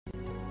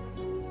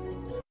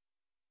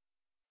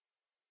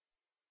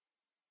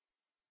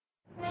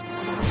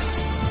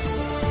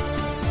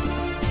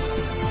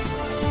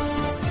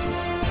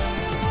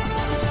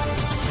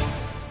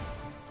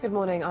Good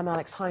morning, I'm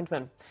Alex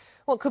Hindman.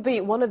 What could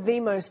be one of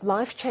the most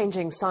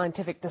life-changing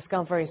scientific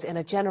discoveries in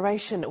a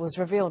generation was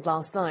revealed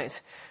last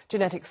night.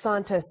 Genetic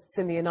scientists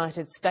in the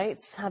United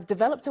States have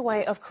developed a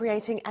way of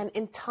creating an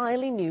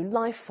entirely new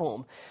life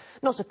form.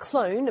 Not a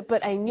clone,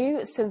 but a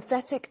new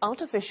synthetic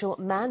artificial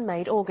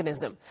man-made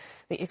organism.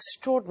 The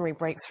extraordinary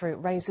breakthrough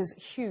raises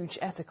huge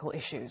ethical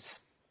issues.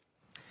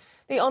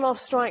 The on-off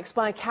strikes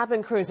by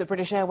cabin crews at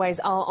British Airways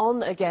are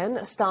on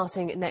again,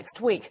 starting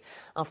next week,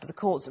 after the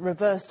courts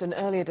reversed an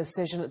earlier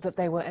decision that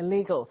they were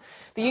illegal.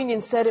 The union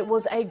said it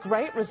was a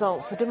great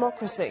result for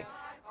democracy.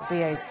 The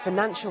BA's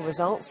financial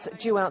results,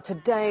 due out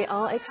today,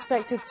 are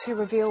expected to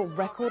reveal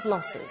record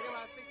losses.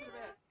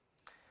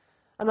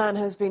 A man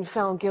has been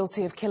found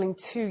guilty of killing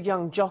 2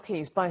 young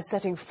jockeys by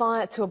setting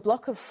fire to a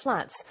block of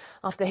flats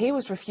after he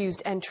was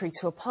refused entry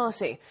to a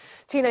party.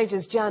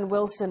 Teenagers Jan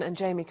Wilson and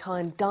Jamie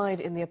Kine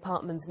died in the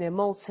apartments near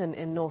Moulton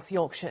in North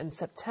Yorkshire in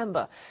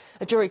September.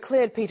 A jury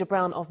cleared Peter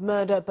Brown of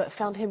murder but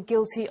found him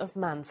guilty of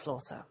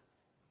manslaughter.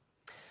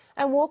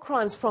 And war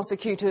crimes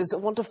prosecutors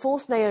want to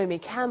force Naomi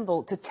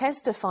Campbell to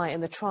testify in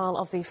the trial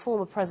of the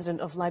former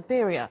president of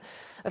Liberia.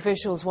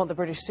 Officials want the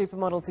British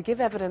supermodel to give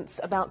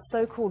evidence about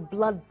so-called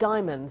blood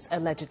diamonds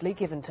allegedly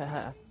given to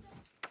her.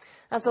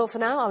 That's all for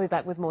now. I'll be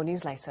back with more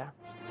news later.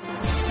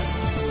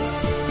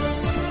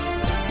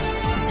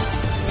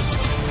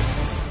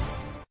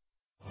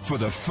 For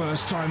the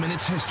first time in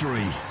its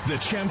history, the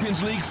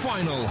Champions League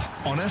final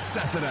on a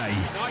Saturday.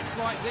 Nights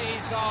like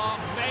these are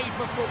made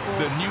for football.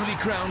 The newly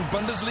crowned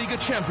Bundesliga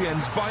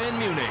champions Bayern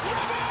Munich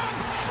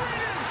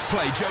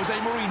play Jose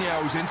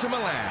Mourinho's Inter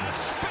Milan.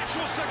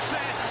 Special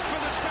success for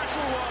the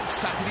special one.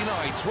 Saturday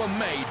nights were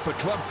made for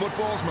club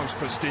football's most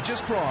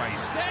prestigious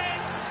prize.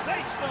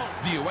 Sensational.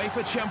 The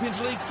UEFA Champions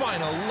League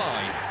final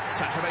live,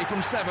 Saturday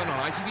from 7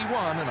 on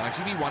ITV1 and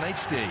ITV1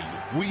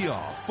 HD. We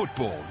are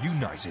Football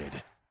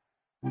United.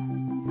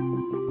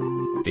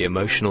 The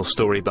emotional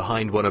story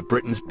behind one of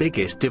Britain's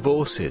biggest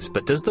divorces.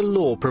 But does the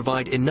law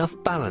provide enough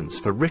balance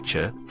for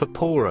richer, for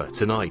poorer?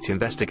 Tonight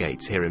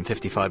investigates here in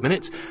 55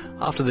 minutes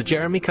after the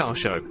Jeremy Kyle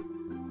Show.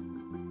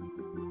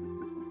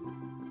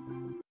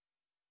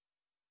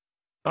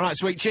 All right,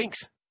 sweet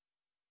cheeks.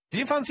 Did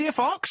you fancy a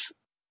fox?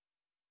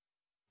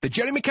 The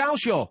Jeremy Kyle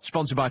Show,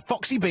 sponsored by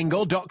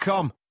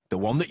FoxyBingo.com. The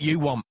one that you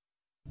want.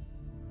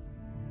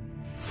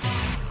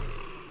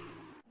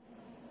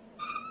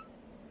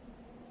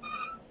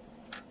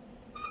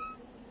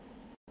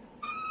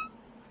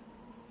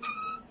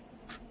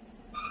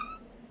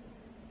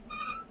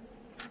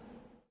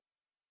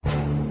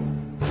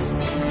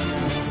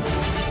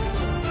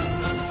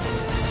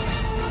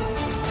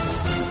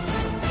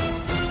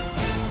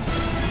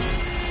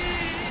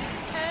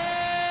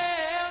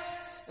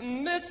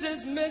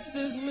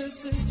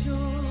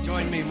 Mrs.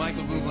 Join me,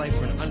 Michael Bublé,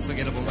 for an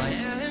unforgettable night.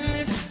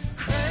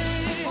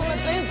 Well, the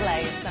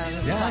Bublé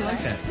sounds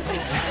like it.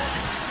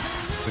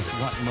 With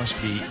what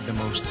must be the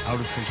most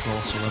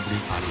out-of-control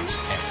celebrity audience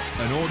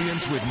ever. An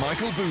audience with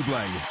Michael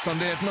Bublé,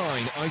 Sunday at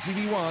 9,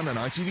 ITV1 and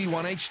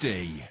ITV1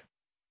 HD.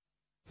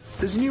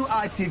 There's a new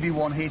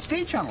ITV1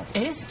 HD channel.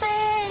 Is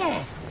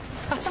there?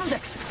 That sounds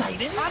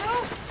exciting. I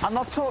know. I'm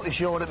not totally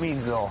sure what it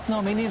means, though.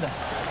 No, me neither.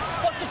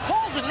 But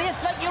supposedly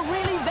it's like you're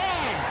really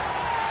there.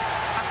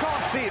 I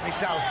can't see it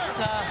myself.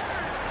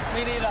 Nah,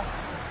 me neither.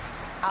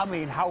 I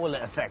mean, how will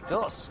it affect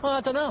us? Well,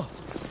 I don't know.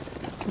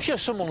 I'm sure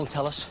someone will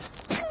tell us.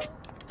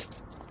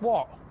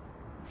 What?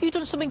 Have you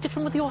done something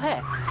different with your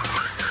hair?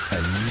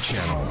 A new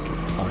channel,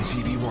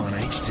 ITV1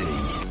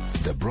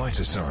 HD. The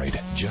brighter side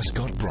just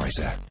got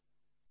brighter.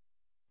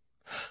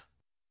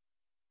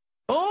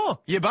 Oh,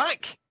 you're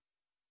back.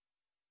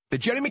 The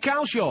Jeremy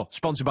Kyle Show,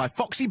 sponsored by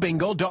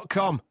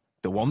FoxyBingo.com.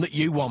 The one that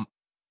you want.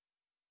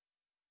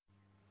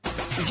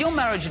 Is your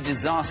marriage a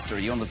disaster? Are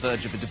you on the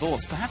verge of a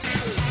divorce, perhaps?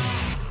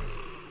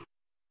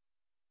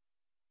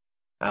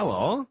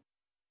 Hello?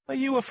 Are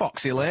you a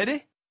foxy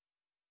lady?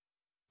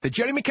 The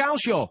Jeremy Kyle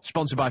Show,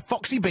 sponsored by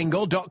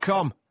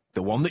FoxyBingo.com.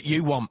 The one that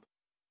you want.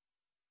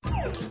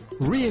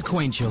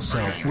 Reacquaint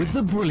yourself with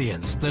the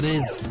brilliance that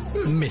is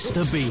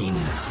Mr. Bean.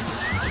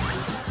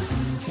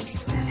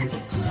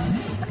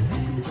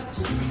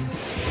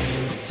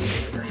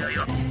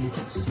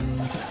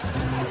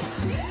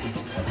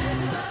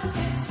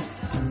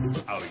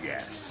 Oh,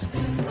 yes.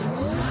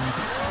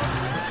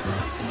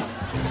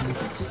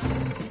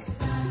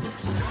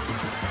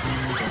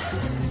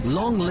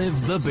 Long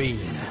live the Bean.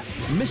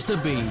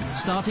 Mr. Bean,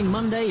 starting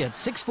Monday at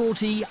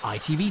 6:40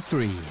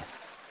 ITV3.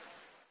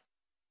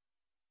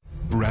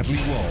 Bradley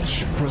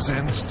Walsh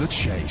presents The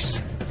Chase.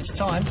 It's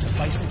time to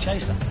face the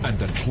chaser. And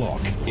the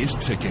clock is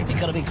ticking. You've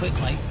got to be quick,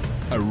 mate.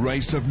 A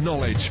race of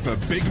knowledge for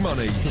big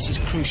money. This is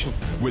crucial.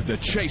 With the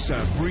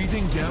chaser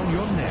breathing down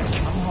your neck.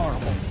 I'm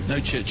horrible. No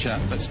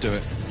chit-chat, let's do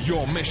it.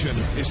 Your mission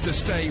is to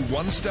stay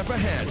one step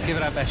ahead. Give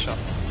it our best shot.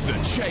 The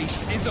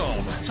chase is on.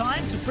 It's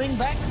time to bring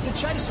back the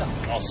chaser.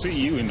 I'll see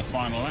you in the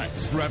final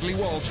act. Bradley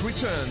Walsh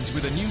returns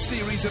with a new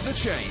series of The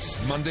Chase,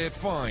 Monday at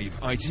 5,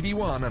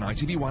 ITV1 and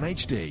ITV1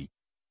 HD.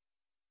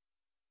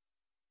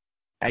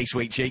 Hey,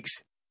 sweet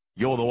cheeks.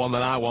 You're the one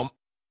that I want.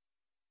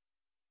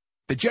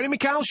 The Jeremy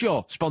Kyle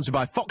Show, sponsored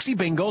by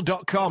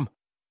FoxyBingo.com.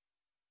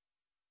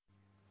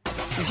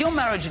 Is your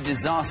marriage a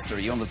disaster? Are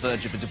you on the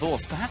verge of a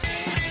divorce, perhaps?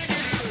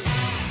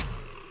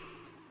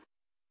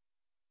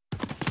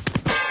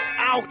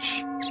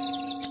 Ouch!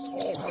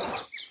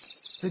 Oh.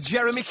 The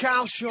Jeremy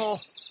Kyle Show,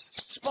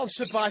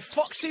 sponsored by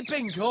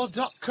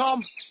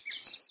FoxyBingo.com.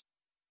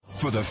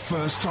 For the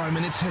first time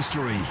in its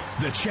history,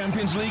 the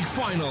Champions League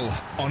final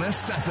on a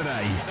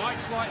Saturday.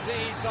 Nights like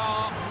these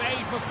are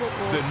made for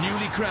football. The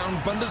newly crowned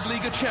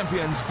Bundesliga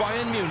champions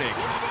Bayern Munich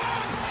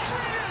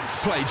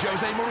play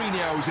Jose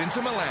Mourinho's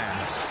Inter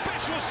Milan.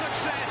 Special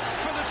success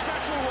for the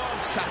special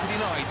one. Saturday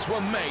nights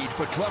were made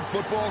for club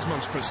football's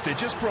most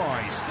prestigious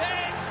prize.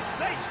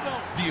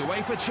 Sensational. The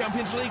UEFA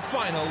Champions League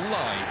final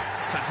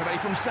live, Saturday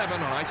from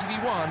 7 on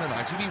ITV1 and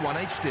ITV1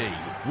 HD.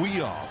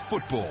 We are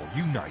Football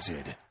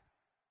United.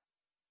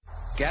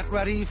 Get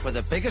ready for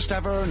the biggest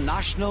ever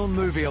National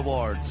Movie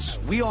Awards.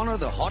 We honour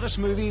the hottest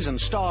movies and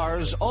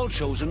stars, all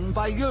chosen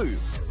by you.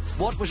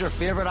 What was your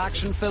favourite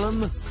action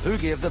film? Who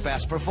gave the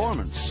best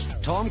performance?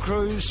 Tom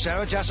Cruise,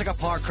 Sarah Jessica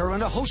Parker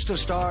and a host of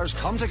stars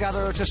come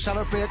together to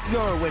celebrate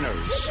your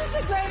winners. This is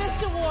the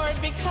greatest award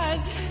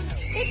because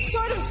it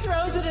sort of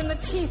throws it in the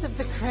teeth of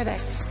the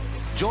critics.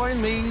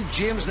 Join me,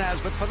 James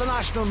Nesbitt, for the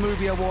National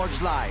Movie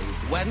Awards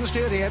live,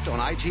 Wednesday at 8 on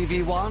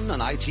ITV1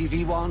 and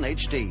ITV1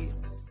 HD.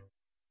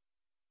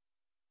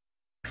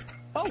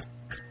 Oh,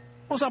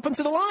 what's happened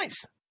to the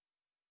lights?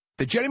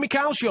 The Jeremy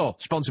Kyle Show,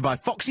 sponsored by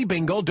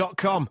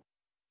FoxyBingo.com.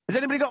 Has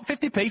anybody got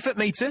 50p for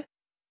meter?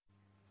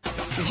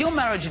 Is your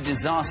marriage a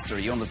disaster? Are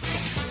you on the...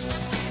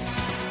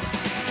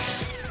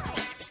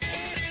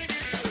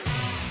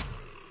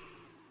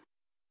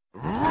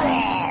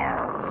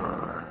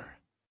 Roar!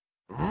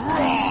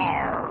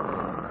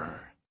 Roar!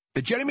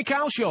 The Jeremy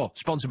Kyle Show,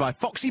 sponsored by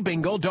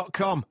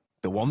FoxyBingo.com.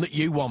 The one that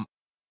you want.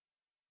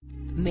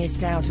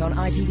 Missed out on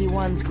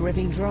ITV1's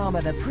gripping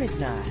drama, The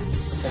Prisoner.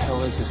 What the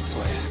hell is this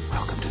place?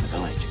 Welcome to the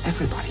village.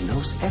 Everybody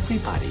knows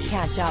everybody.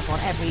 Catch up on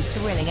every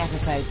thrilling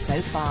episode so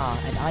far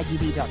at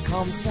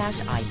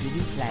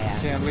itv.com/ITV Player.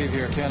 Can't leave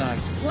here, can I?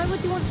 Why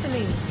would you want to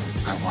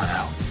leave? I want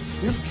out.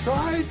 You've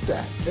tried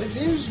that. There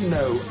is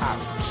no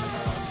out.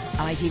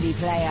 ITV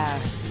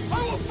Player.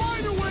 I will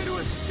find a way to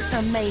escape.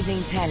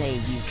 Amazing telly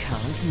you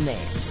can't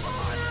miss.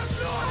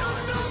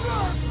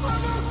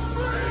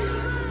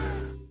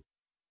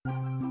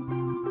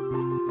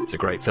 It's a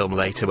great film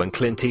later when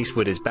Clint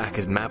Eastwood is back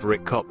as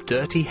Maverick cop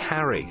Dirty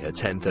Harry at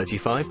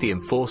 10:35. The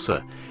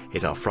Enforcer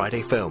is our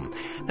Friday film.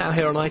 Now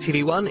here on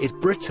ITV1, is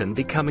Britain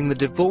becoming the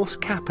divorce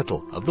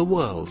capital of the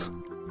world?